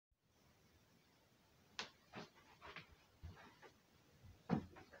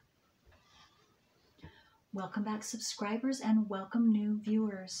Welcome back, subscribers, and welcome new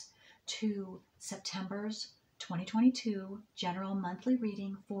viewers to September's 2022 general monthly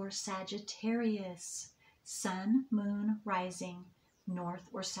reading for Sagittarius, Sun, Moon, Rising, North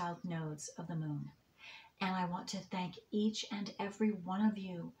or South nodes of the Moon. And I want to thank each and every one of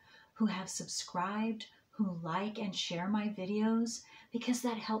you who have subscribed, who like and share my videos, because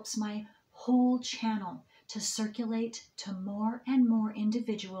that helps my whole channel to circulate to more and more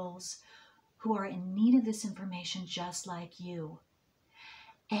individuals who are in need of this information just like you.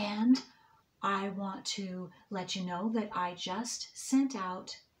 And I want to let you know that I just sent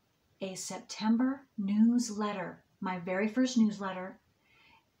out a September newsletter, my very first newsletter.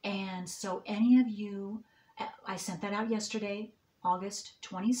 And so any of you, I sent that out yesterday, August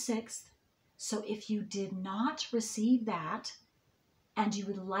 26th. So if you did not receive that and you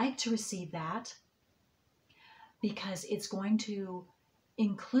would like to receive that, because it's going to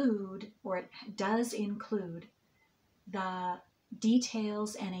include, or it does include, the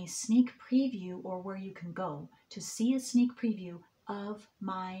details and a sneak preview, or where you can go to see a sneak preview of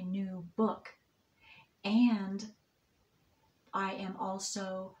my new book. And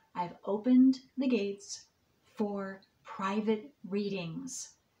I've opened the gates for private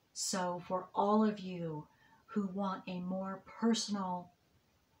readings. So for all of you who want a more personal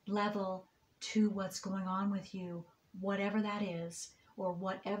level to what's going on with you, whatever that is, or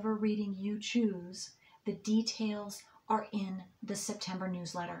whatever reading you choose, the details are in the September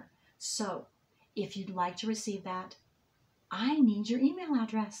newsletter. So if you'd like to receive that, I need your email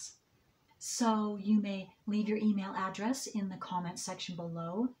address. So you may leave your email address in the comment section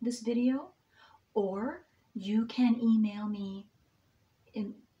below this video, or you can email me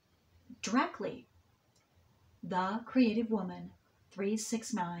directly,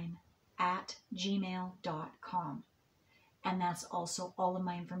 thecreativewoman369@gmail.com. And that's also all of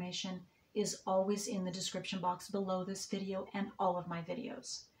my information is always in the description box below this video and all of my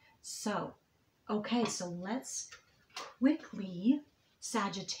videos. So, okay, so let's quickly,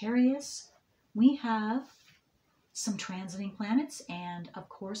 Sagittarius, we have some transiting planets, and of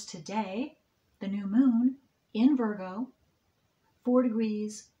course today, the new moon in Virgo, 4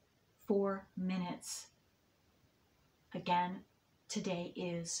 degrees, 4 minutes. Again, today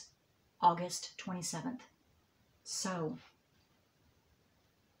is August 27th. So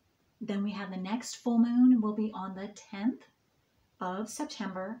then we have the next full moon will be on the 10th of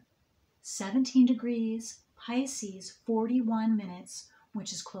September, 17 degrees Pisces, 41 minutes,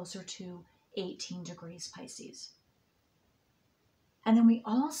 which is closer to 18 degrees Pisces. And then we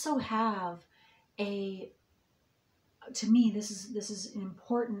also have to me, this is an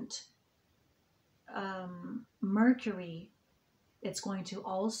important Mercury. It's going to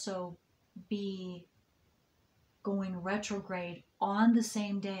also be going retrograde on the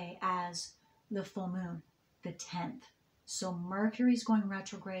same day as the full moon, the 10th. So Mercury's going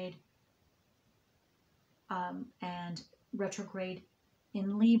retrograde and retrograde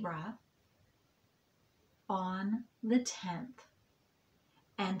in Libra on the 10th.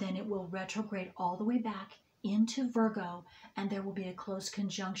 And then it will retrograde all the way back into Virgo, and there will be a close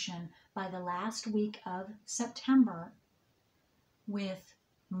conjunction by the last week of September with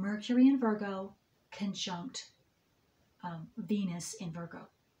Mercury in Virgo conjunct Venus in Virgo.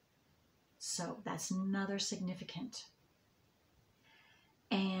 So that's another significant.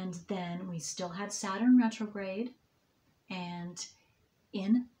 And then we still had Saturn retrograde, and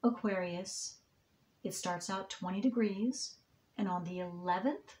in Aquarius, it starts out 20 degrees, and on the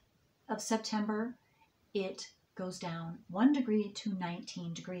 11th of September, it goes down 1 degree to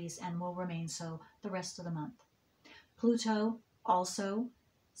 19 degrees and will remain so the rest of the month. Pluto also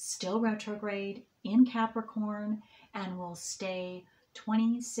still retrograde in Capricorn and will stay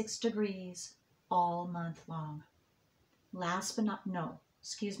 26 degrees all month long.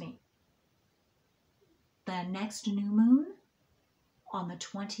 The next new moon on the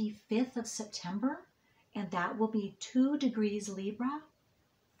 25th of September, and that will be 2 degrees Libra,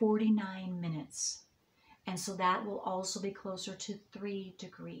 49 minutes. And so that will also be closer to 3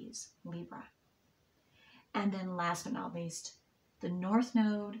 degrees Libra. And then last but not least, the North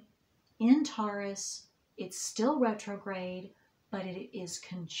Node in Taurus, it's still retrograde, but it is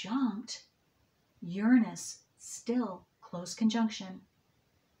conjunct Uranus, still close conjunction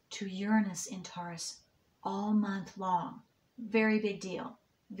to Uranus in Taurus all month long. Very big deal.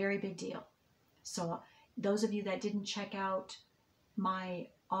 Very big deal. So those of you that didn't check out my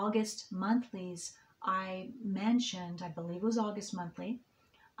August monthlies, I mentioned, I believe it was August monthly,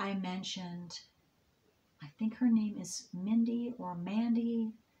 I mentioned, I think her name is Mindy or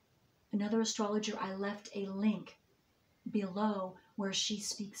Mandy, another astrologer. I left a link below where she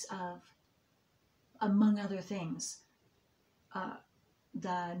speaks of among other things,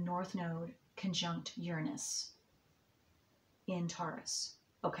 the North Node conjunct Uranus in Taurus.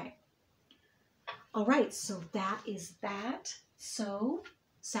 Okay. All right, so that is that. So,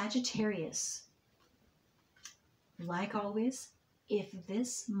 Sagittarius, like always, if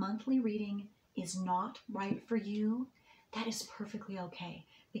this monthly reading is not right for you, that is perfectly okay,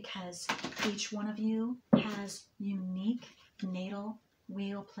 because each one of you has unique natal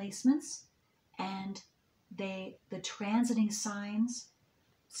wheel placements, and the transiting signs,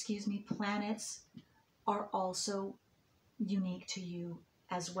 planets, are also unique to you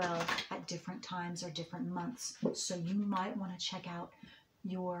as well at different times or different months. So you might want to check out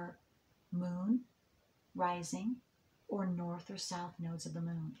your moon, rising, or north or south nodes of the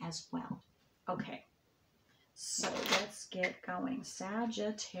moon as well. Okay, so let's get going.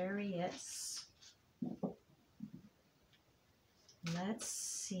 Sagittarius. Let's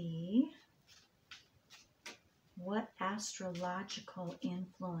see what astrological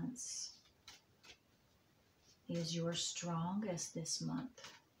influence is your strongest this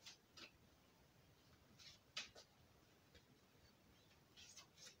month.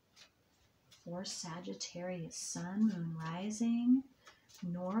 For Sagittarius, sun, moon, rising,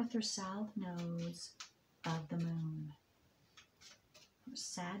 north or south nodes of the moon. For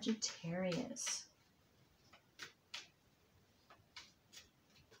Sagittarius.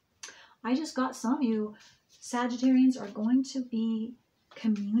 I just got some of you Sagittarians are going to be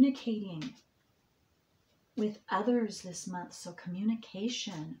communicating with others this month. So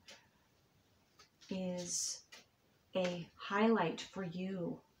communication is a highlight for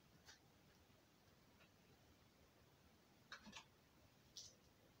you.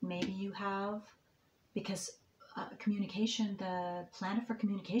 Maybe you have, because communication, the planet for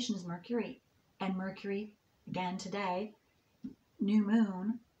communication is Mercury. And Mercury, again today, new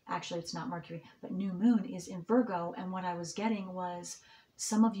moon, actually it's not Mercury, but new moon is in Virgo. And what I was getting was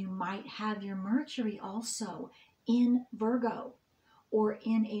some of you might have your Mercury also in Virgo, or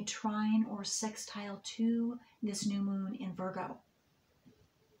in a trine or sextile to this new moon in Virgo.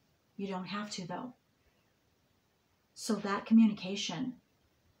 You don't have to though. So that communication,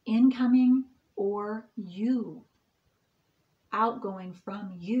 incoming or you, outgoing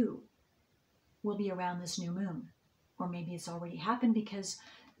from you, will be around this new moon. Or maybe it's already happened, because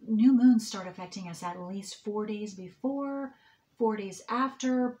new moons start affecting us at least 4 days before, 4 days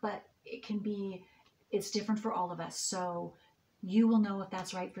after, but it can be, it's different for all of us. So you will know if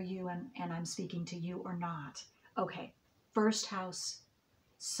that's right for you, and I'm speaking to you or not. Okay, first house.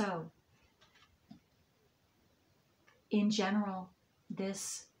 So in general,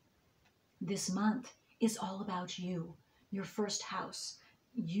 this month is all about you, your first house.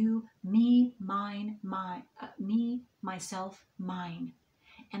 You, me, mine, me, myself, mine.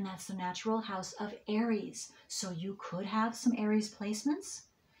 And that's the natural house of Aries. So you could have some Aries placements.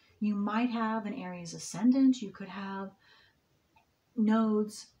 You might have an Aries ascendant. You could have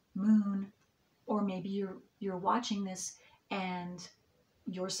nodes, moon, or maybe you're watching this and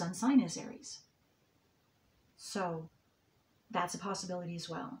your sun sign is Aries. So that's a possibility as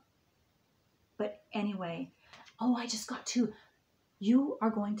well. But anyway, oh, I just got to, you are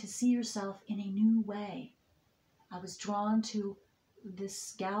going to see yourself in a new way. I was drawn to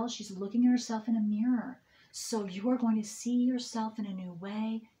this gal, she's looking at herself in a mirror. So you are going to see yourself in a new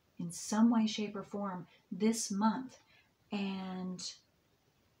way, in some way, shape, or form this month. And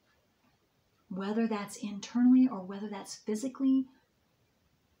whether that's internally or whether that's physically,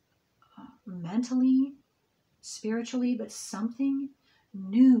 mentally, spiritually, but something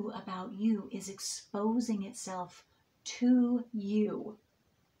new about you is exposing itself to you.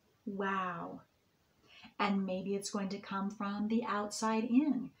 Wow. And maybe it's going to come from the outside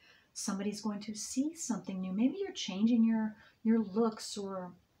in. Somebody's going to see something new. Maybe you're changing your looks,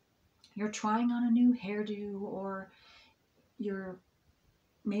 or you're trying on a new hairdo, or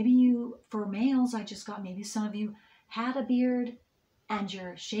maybe you, for males, I just got, maybe some of you had a beard and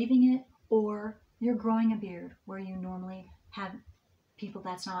you're shaving it, or you're growing a beard where you normally have people,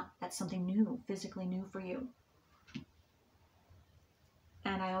 that's something new, physically new for you.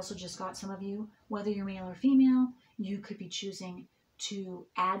 And I also just got some of you, whether you're male or female, you could be choosing to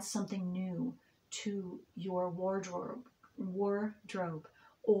add something new to your wardrobe,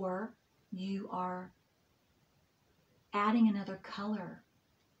 or you are adding another color,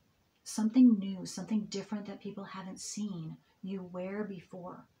 something new, something different that people haven't seen you wear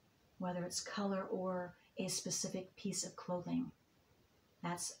before, whether it's color or a specific piece of clothing.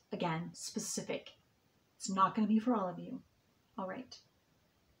 That's, again, specific. It's not going to be for all of you. All right.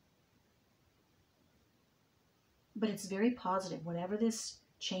 But it's very positive. Whatever this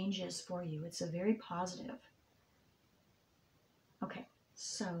changes for you. It's a very positive. Okay,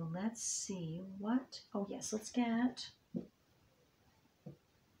 so let's see what, oh yes, let's get,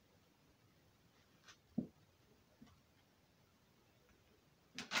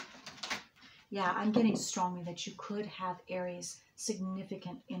 yeah, I'm getting strongly that you could have Aries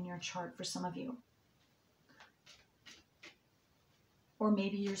significant in your chart for some of you. Or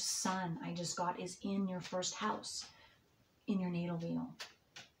maybe your sun, I just got, is in your first house, in your natal wheel.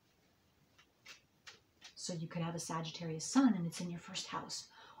 So you could have a Sagittarius sun and it's in your first house.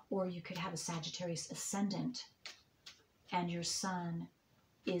 Or you could have a Sagittarius ascendant and your sun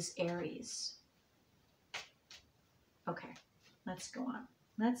is Aries. Okay, let's go on.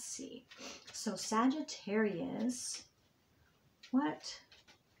 Let's see. So Sagittarius, what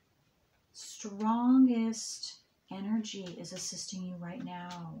strongest energy is assisting you right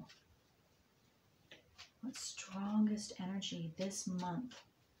now? What strongest energy this month,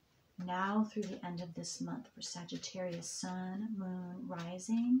 now through the end of this month for Sagittarius, sun, moon,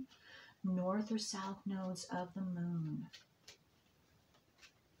 rising, north or south nodes of the moon?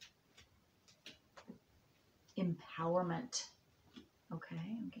 Empowerment. Okay,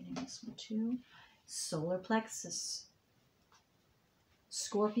 I'm getting this one too. Solar plexus.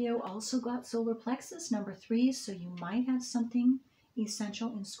 Scorpio also got solar plexus, number 3, so you might have something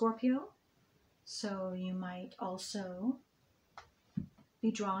essential in Scorpio. So you might also be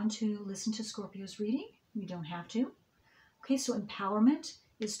drawn to listen to Scorpio's reading. You don't have to. Okay, so empowerment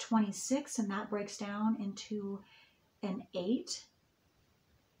is 26, and that breaks down into an 8.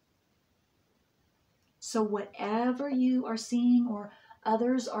 So whatever you are seeing or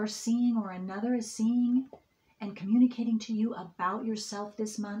others are seeing or another is seeing and communicating to you about yourself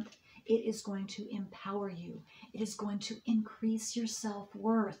this month, it is going to empower you. It is going to increase your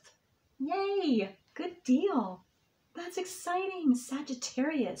self-worth. Yay! Good deal. That's exciting,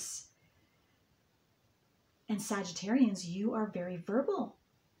 Sagittarius. And Sagittarians, you are very verbal.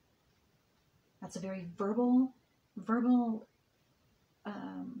 That's a very verbal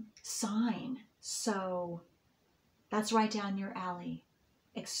sign. So that's right down your alley.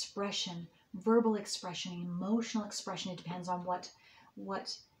 Expression, verbal expression, emotional expression. It depends on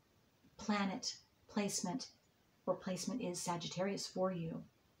what planet placement or placement is Sagittarius for you.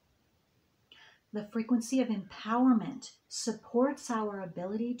 The frequency of empowerment supports our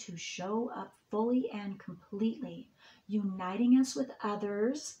ability to show up fully and completely, uniting us with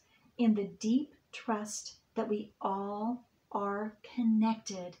others in the deep trust that we all are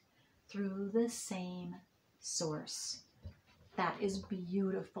connected through the same source. That is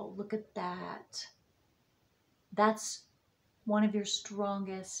beautiful. Look at that. That's one of your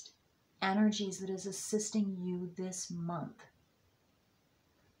strongest energies that is assisting you this month.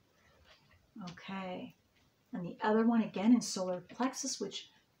 Okay. And the other one, again, is solar plexus, which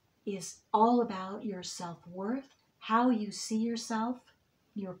is all about your self-worth, how you see yourself,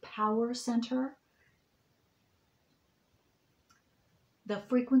 your power center. The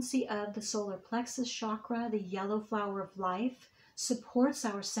frequency of the solar plexus chakra, the yellow flower of life, supports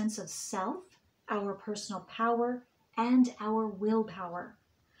our sense of self, our personal power, and our willpower,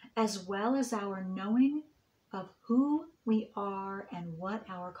 as well as our knowing of who we are and what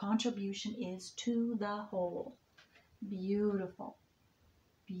our contribution is to the whole. Beautiful.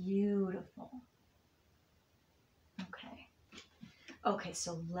 Beautiful. Okay. Okay,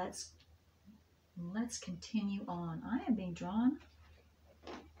 so let's continue on. I am being drawn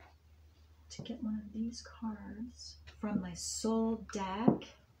to get one of these cards from my soul deck.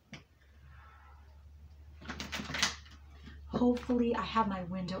 Hopefully, I have my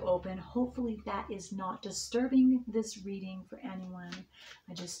window open. Hopefully that is not disturbing this reading for anyone.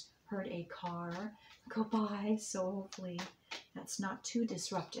 I just heard a car go by, so hopefully that's not too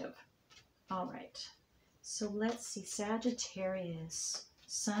disruptive. All right, so let's see. Sagittarius,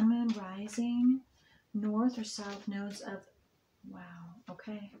 sun, moon, rising, north or south nodes of, wow,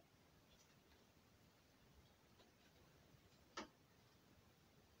 okay.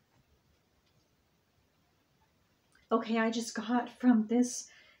 Okay, I just got from this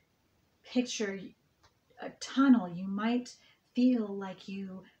picture a tunnel. You might feel like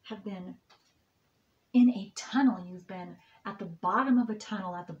you have been in a tunnel. You've been at the bottom of a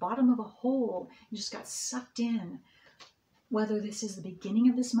tunnel, at the bottom of a hole. You just got sucked in. Whether this is the beginning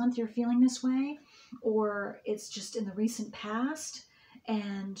of this month you're feeling this way, or it's just in the recent past.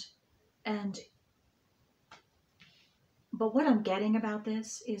 But what I'm getting about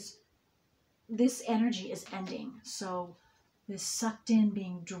this is this energy is ending. So this sucked in,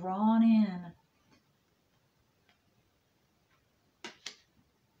 being drawn in,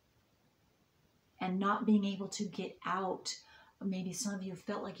 and not being able to get out maybe some of you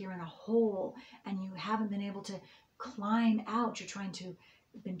felt like you're in a hole and you haven't been able to climb out.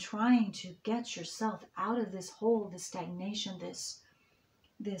 Been trying to get yourself out of this hole, this stagnation,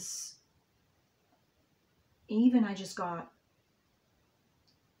 this, even I just got,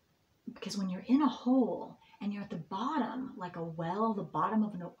 because when you're in a hole and you're at the bottom, like a well, the bottom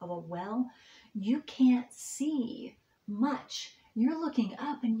of a well, you can't see much. You're looking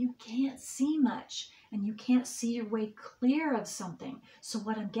up and you can't see much, and you can't see your way clear of something. So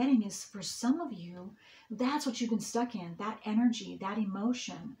what I'm getting is, for some of you, that's what you've been stuck in, that energy, that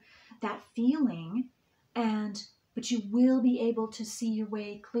emotion, that feeling, but you will be able to see your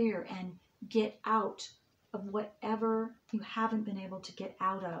way clear and get out of whatever you haven't been able to get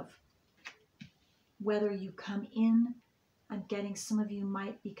out of. Whether you come in, I'm getting some of you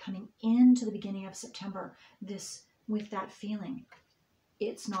might be coming into the beginning of September, with that feeling.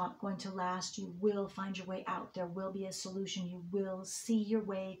 It's not going to last. You will find your way out. There will be a solution. You will see your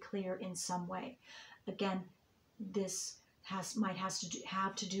way clear in some way. Again, this might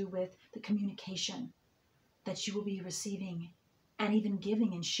have to do with the communication that you will be receiving and even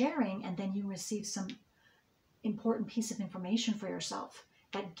giving and sharing, and then you receive some important piece of information for yourself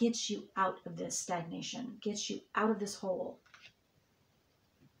that gets you out of this stagnation, gets you out of this hole.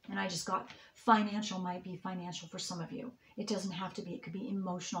 And I just got financial, might be financial for some of you. It doesn't have to be. It could be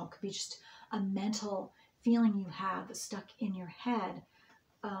emotional. It could be just a mental feeling you have stuck in your head,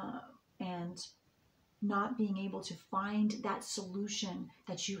 and not being able to find that solution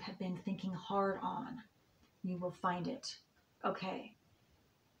that you have been thinking hard on. You will find it. Okay.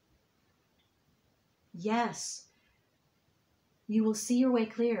 Yes. You will see your way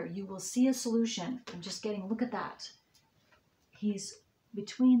clear. You will see a solution. I'm just getting, look at that. He's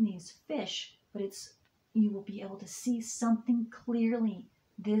between these fish, but you will be able to see something clearly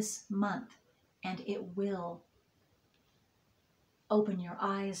this month, and it will open your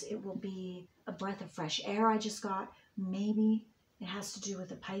eyes. It will be a breath of fresh air. I just got, maybe it has to do with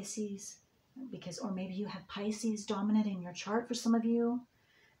the Pisces, or maybe you have Pisces dominant in your chart for some of you,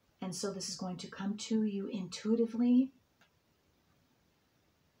 and so this is going to come to you intuitively.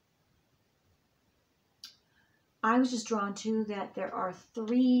 I was just drawn to that there are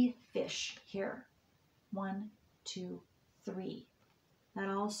 3 fish here. 1, 2, 3. That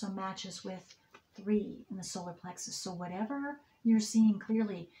also matches with 3 in the solar plexus. So whatever you're seeing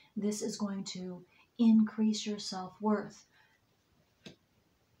clearly, this is going to increase your self-worth.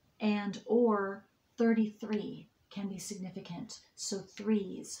 And or 33 can be significant. So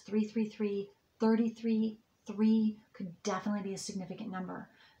 3s, 3, 3, 3, 33, 3 could definitely be a significant number.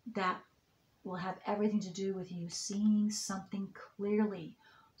 That will have everything to do with you seeing something clearly,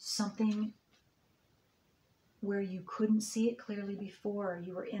 something where you couldn't see it clearly before.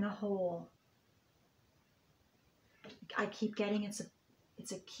 You were in a hole. I keep getting it's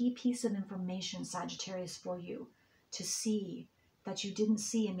a key piece of information, Sagittarius, for you to see that you didn't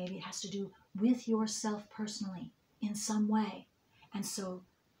see, and maybe it has to do with yourself personally in some way. And so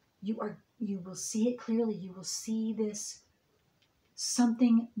you will see it clearly. You will see this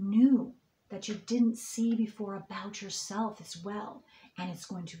something new that you didn't see before about yourself as well. And it's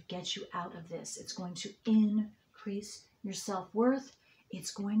going to get you out of this. It's going to increase your self-worth.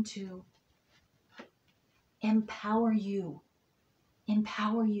 It's going to empower you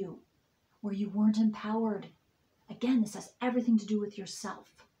where you weren't empowered. Again, this has everything to do with yourself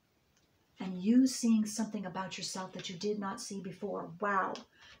and you seeing something about yourself that you did not see before. Wow.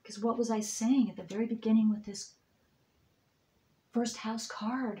 Because what was I saying at the very beginning with this first house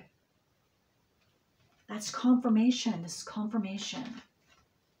card? That's confirmation. This is confirmation.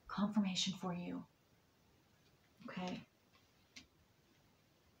 Confirmation for you. Okay.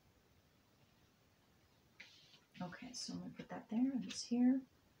 Okay, so I'm going to put that there and this here.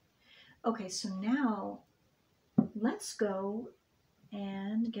 Okay, so now let's go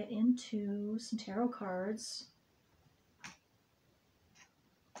and get into some tarot cards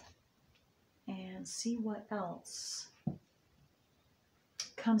and see what else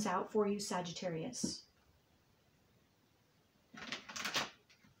comes out for you, Sagittarius.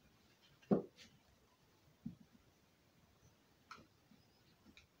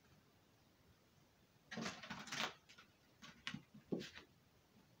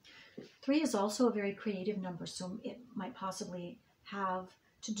 Three is also a very creative number, so it might possibly have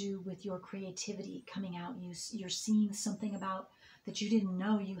to do with your creativity coming out. You're seeing something about that you didn't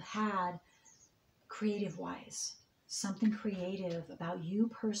know you had creative-wise. Something creative about you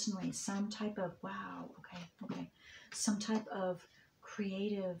personally. Some type of, wow, okay. Some type of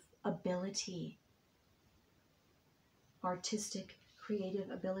creative ability. Artistic, creative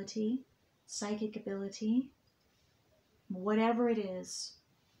ability. Psychic ability. whatever it is.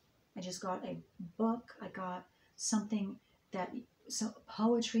 I just got a book. I got something that, so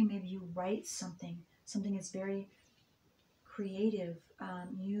poetry, maybe you write something that's very creative.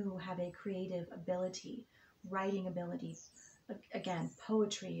 You have a creative ability, writing ability. Again,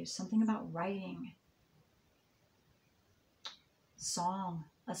 poetry, something about writing.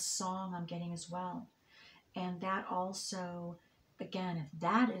 A song I'm getting as well. And that also, again,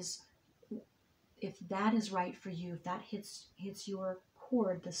 if that is right for you, if that hits your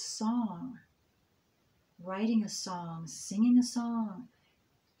chord, the song, writing a song, singing a song,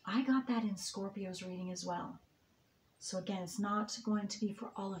 I got that in Scorpio's reading as well. So again, it's not going to be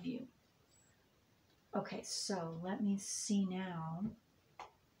for all of you. Okay, so let me see now.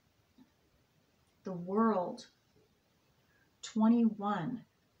 The World, 21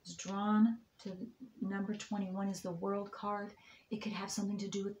 is drawn to number 21 is the World card. It could have something to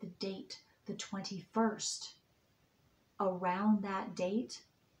do with the date, the 21st. Around that date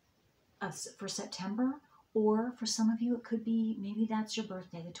for September, or for some of you, it could be, maybe that's your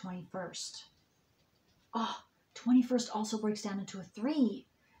birthday, the 21st. Oh, 21st also breaks down into a 3.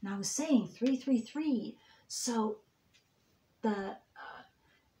 And I was saying 333. So the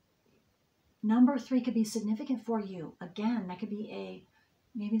number 3 could be significant for you. Again, that could be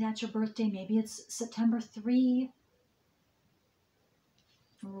maybe that's your birthday. Maybe it's September 3.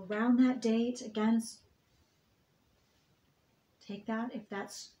 Or around that date. Again, take that if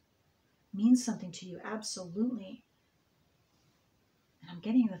that's means something to you. Absolutely. And I'm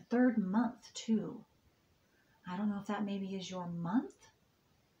getting the 3rd month too. I don't know if that maybe is your month.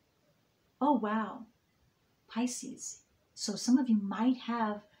 Oh, wow. Pisces. So some of you might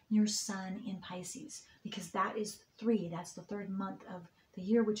have your sun in Pisces, because that is 3. That's the 3rd month of the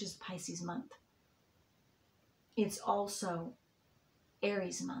year, which is Pisces month. It's also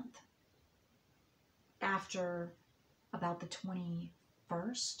Aries month. After about the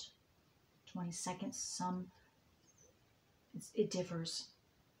 21st, 22nd, it differs.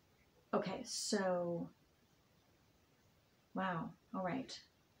 Okay, so, wow, all right.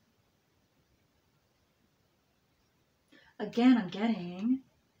 Again, I'm getting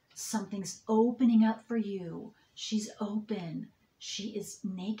something's opening up for you. She's open. She is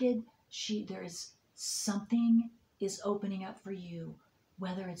naked. Something is opening up for you.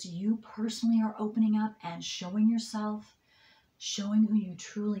 Whether it's you personally are opening up and showing yourself, showing who you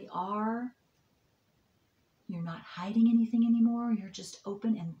truly are. You're not hiding anything anymore. You're just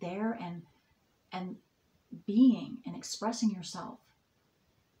open and there and being and expressing yourself.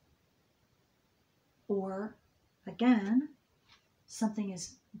 Or, again, something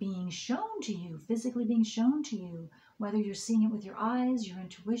is being shown to you, physically being shown to you, whether you're seeing it with your eyes, your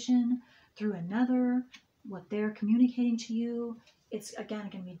intuition, through another, what they're communicating to you. It's, again,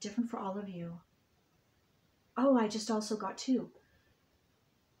 going to be different for all of you. Oh, I just also got 2.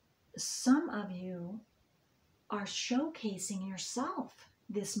 Some of you are showcasing yourself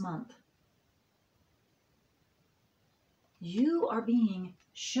this month. You are being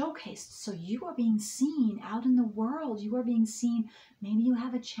showcased. So you are being seen out in the world. You are being seen. Maybe you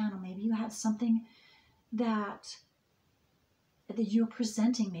have a channel. Maybe you have something that you're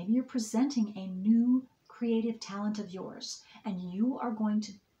presenting. Maybe you're presenting a new creative talent of yours. And you're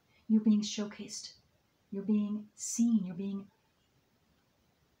being showcased. You're being seen. You're being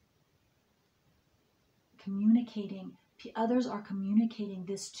communicating. Others are communicating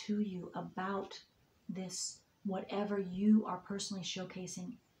this to you about this, whatever you are personally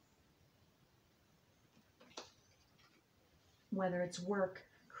showcasing. Whether it's work,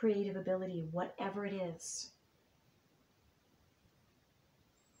 creative ability, whatever it is.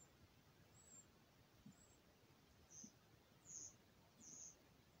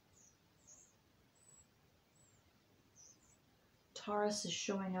 Taurus is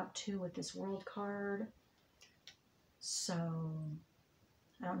showing up too with this World card. So,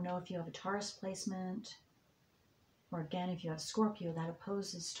 I don't know if you have a Taurus placement, or again, if you have Scorpio, that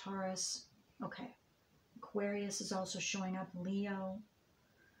opposes Taurus. Okay. Aquarius is also showing up, Leo.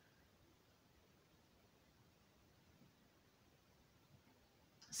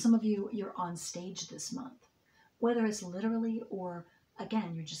 Some of you, you're on stage this month, whether it's literally or,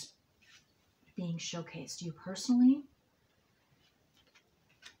 again, you're just being showcased. You personally,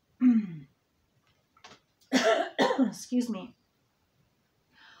 excuse me,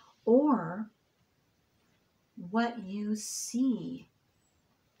 or what you see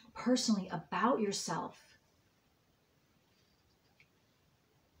personally about yourself.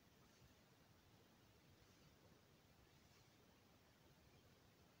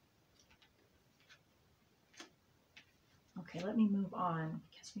 Okay, let me move on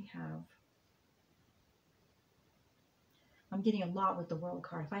because we have I'm getting a lot with the World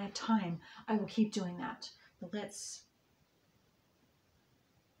card. If I have time, I will keep doing that. But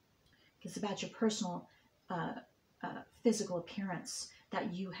it's about your personal physical appearance,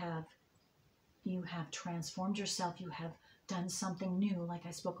 that you have transformed yourself. You have done something new, like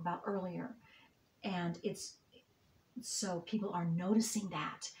I spoke about earlier. And so people are noticing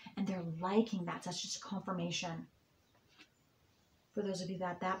that, and they're liking that. That's just confirmation for those of you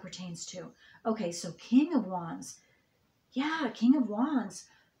that pertains to. Okay, so King of Wands. Yeah, King of Wands.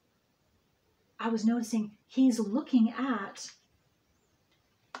 I was noticing he's looking at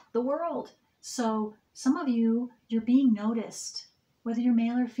the world. So some of you, you're being noticed, whether you're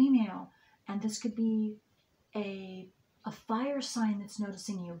male or female. And this could be a fire sign that's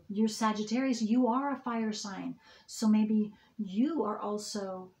noticing you. You're Sagittarius, you are a fire sign. So maybe you are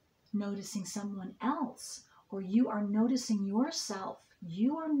also noticing someone else, or you are noticing yourself.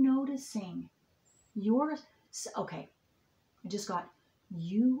 You are noticing okay, I just got,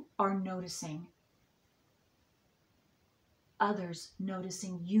 you are noticing others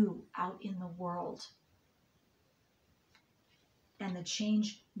noticing you out in the world. And the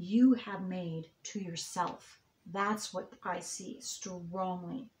change you have made to yourself. That's what I see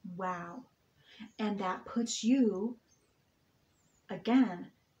strongly. Wow. And that puts you,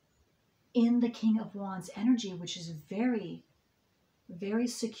 again, in the King of Wands energy, which is very, very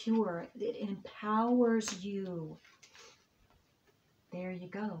secure. It empowers you. There you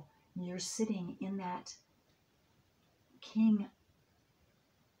go. You're sitting in that King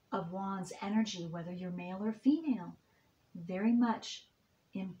of Wands energy, whether you're male or female, very much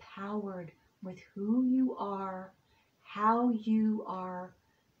empowered with who you are, how you are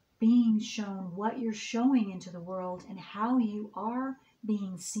being shown, what you're showing into the world, and how you are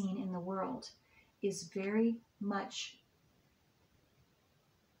being seen in the world is very much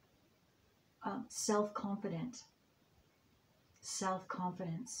self-confident,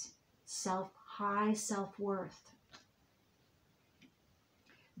 self-confidence, high self-worth.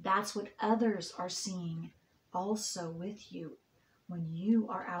 That's what others are seeing also with you when you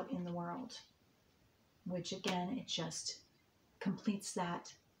are out in the world, which again, it just completes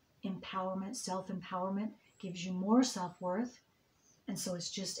that empowerment, self-empowerment, gives you more self-worth. And so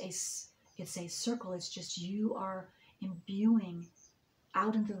it's just it's a circle. It's just you are imbuing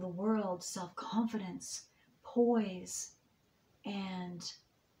out into the world self-confidence, poise, and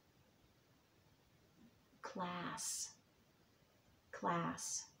class,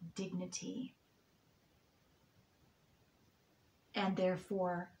 dignity. And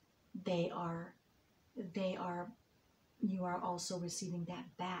therefore you are also receiving that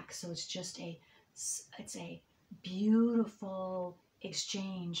back. So it's just it's a beautiful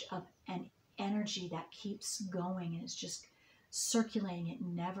exchange of an energy that keeps going, and it's just circulating, it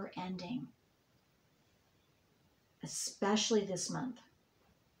never ending, especially this month.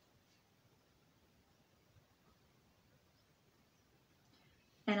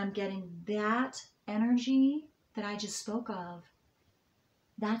 And I'm getting that energy that I just spoke of.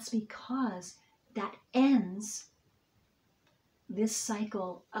 That's because that ends this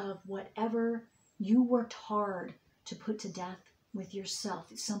cycle of whatever you worked hard to put to death with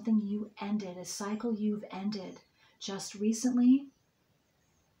yourself. It's something you ended, a cycle you've ended just recently.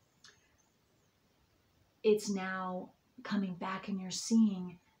 It's now coming back, and you're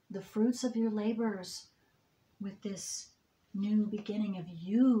seeing the fruits of your labors with this new beginning of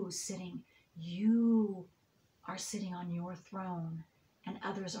you are sitting on your throne, and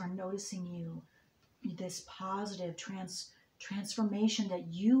others are noticing you. This positive transformation that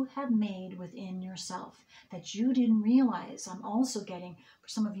you have made within yourself that you didn't realize. I'm also getting, for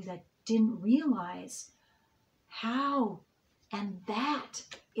some of you that didn't realize how, and that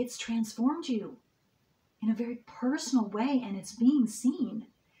it's transformed you in a very personal way, and it's being seen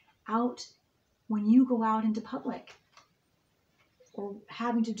out when you go out into public or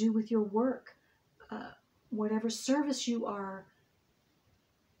having to do with your work, whatever service you are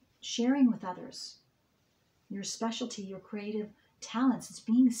sharing with others, your specialty, your creative talents, it's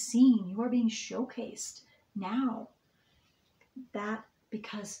being seen. You are being showcased now. That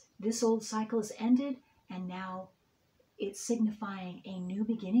because this old cycle is ended, and now it's signifying a new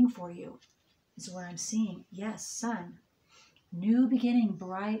beginning for you, is what I'm seeing. Yes, Sun. New beginning,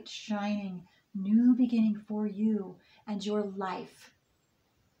 bright, shining, new beginning for you and your life.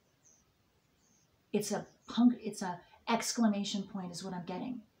 It's a exclamation point is what I'm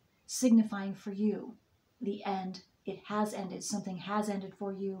getting, signifying for you the end. It has ended. Something has ended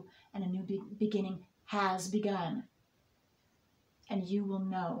for you, and a new beginning has begun. And you will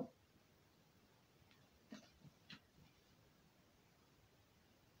know.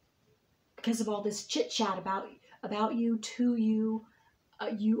 Because of all this chit-chat about about you, to you.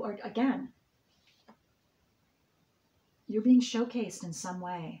 You are, again, you're being showcased in some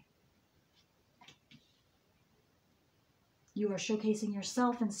way. You are showcasing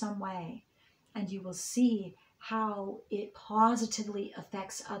yourself in some way, and you will see how it positively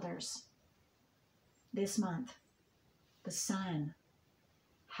affects others this month. The sun,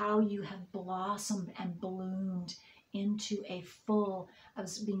 how you have blossomed and bloomed into a full, I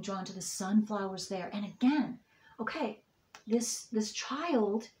was being drawn to the sunflowers there. And again, okay, this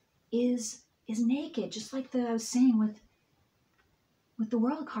child is naked, just like I was saying with the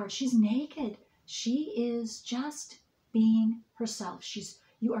world card. She's naked. She is just being herself.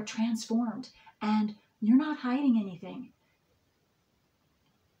 You are transformed, and you're not hiding anything.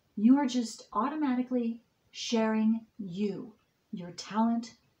 You are just automatically sharing you, your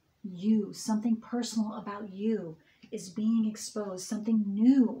talent, you, something personal about you is being exposed, something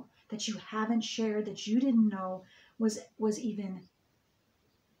new that you haven't shared, that you didn't know was even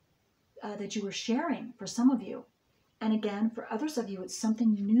that you were sharing for some of you. And again, for others of you, it's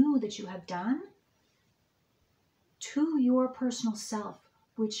something new that you have done to your personal self,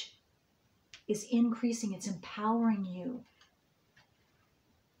 which is increasing, it's empowering you.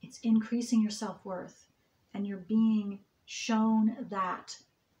 It's increasing your self-worth, and you're being shown that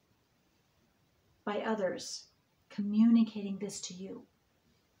by others communicating this to you.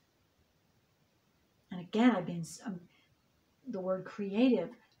 And again, the word creative,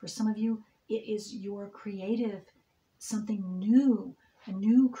 for some of you, it is your creative, something new, a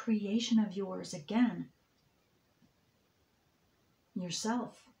new creation of yours. Again,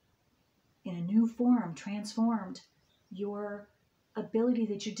 yourself in a new form, transformed. Your ability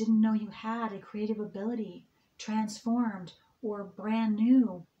that you didn't know you had, a creative ability, transformed or brand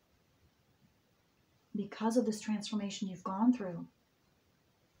new because of this transformation you've gone through.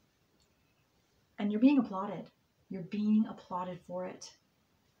 And you're being applauded. You're being applauded for it.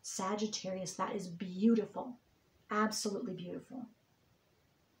 Sagittarius, that is beautiful. Absolutely beautiful.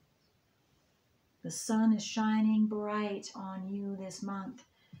 The sun is shining bright on you this month.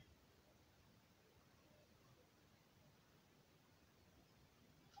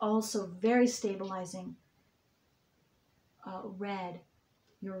 Also very stabilizing. Red,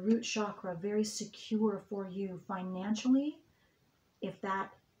 your root chakra, very secure for you financially. If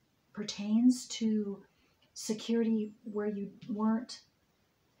that pertains to security where you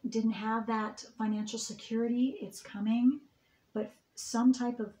didn't have that financial security, it's coming. But some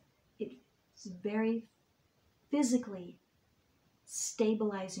type of, it's very physically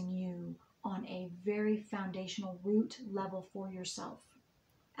stabilizing you on a very foundational root level for yourself,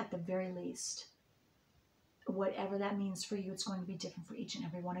 at the very least. Whatever that means for you, it's going to be different for each and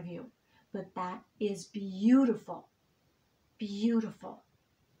every one of you. But that is beautiful. Beautiful.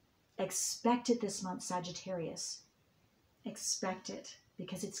 Expect it this month, Sagittarius. Expect it,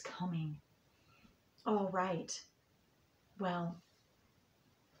 because it's coming. All right. Well,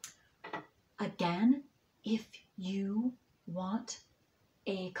 again, if you want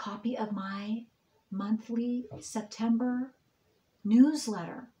a copy of my monthly September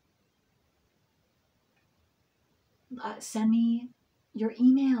newsletter, send me your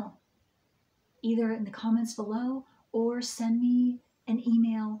email either in the comments below, or send me an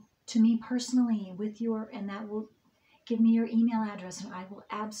email to me personally with and that will give me your email address, and I will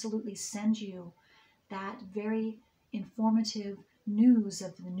absolutely send you that very informative news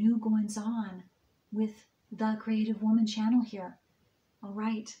of the new goings on with the Creative Woman channel here. All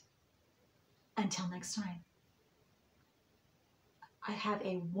right. Until next time, I have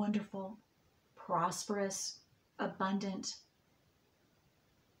a wonderful, prosperous, abundant,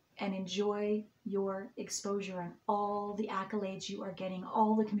 and enjoy your exposure and all the accolades you are getting,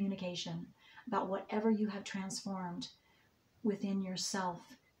 all the communication about whatever you have transformed within yourself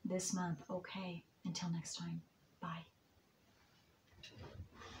this month. Okay, until next time.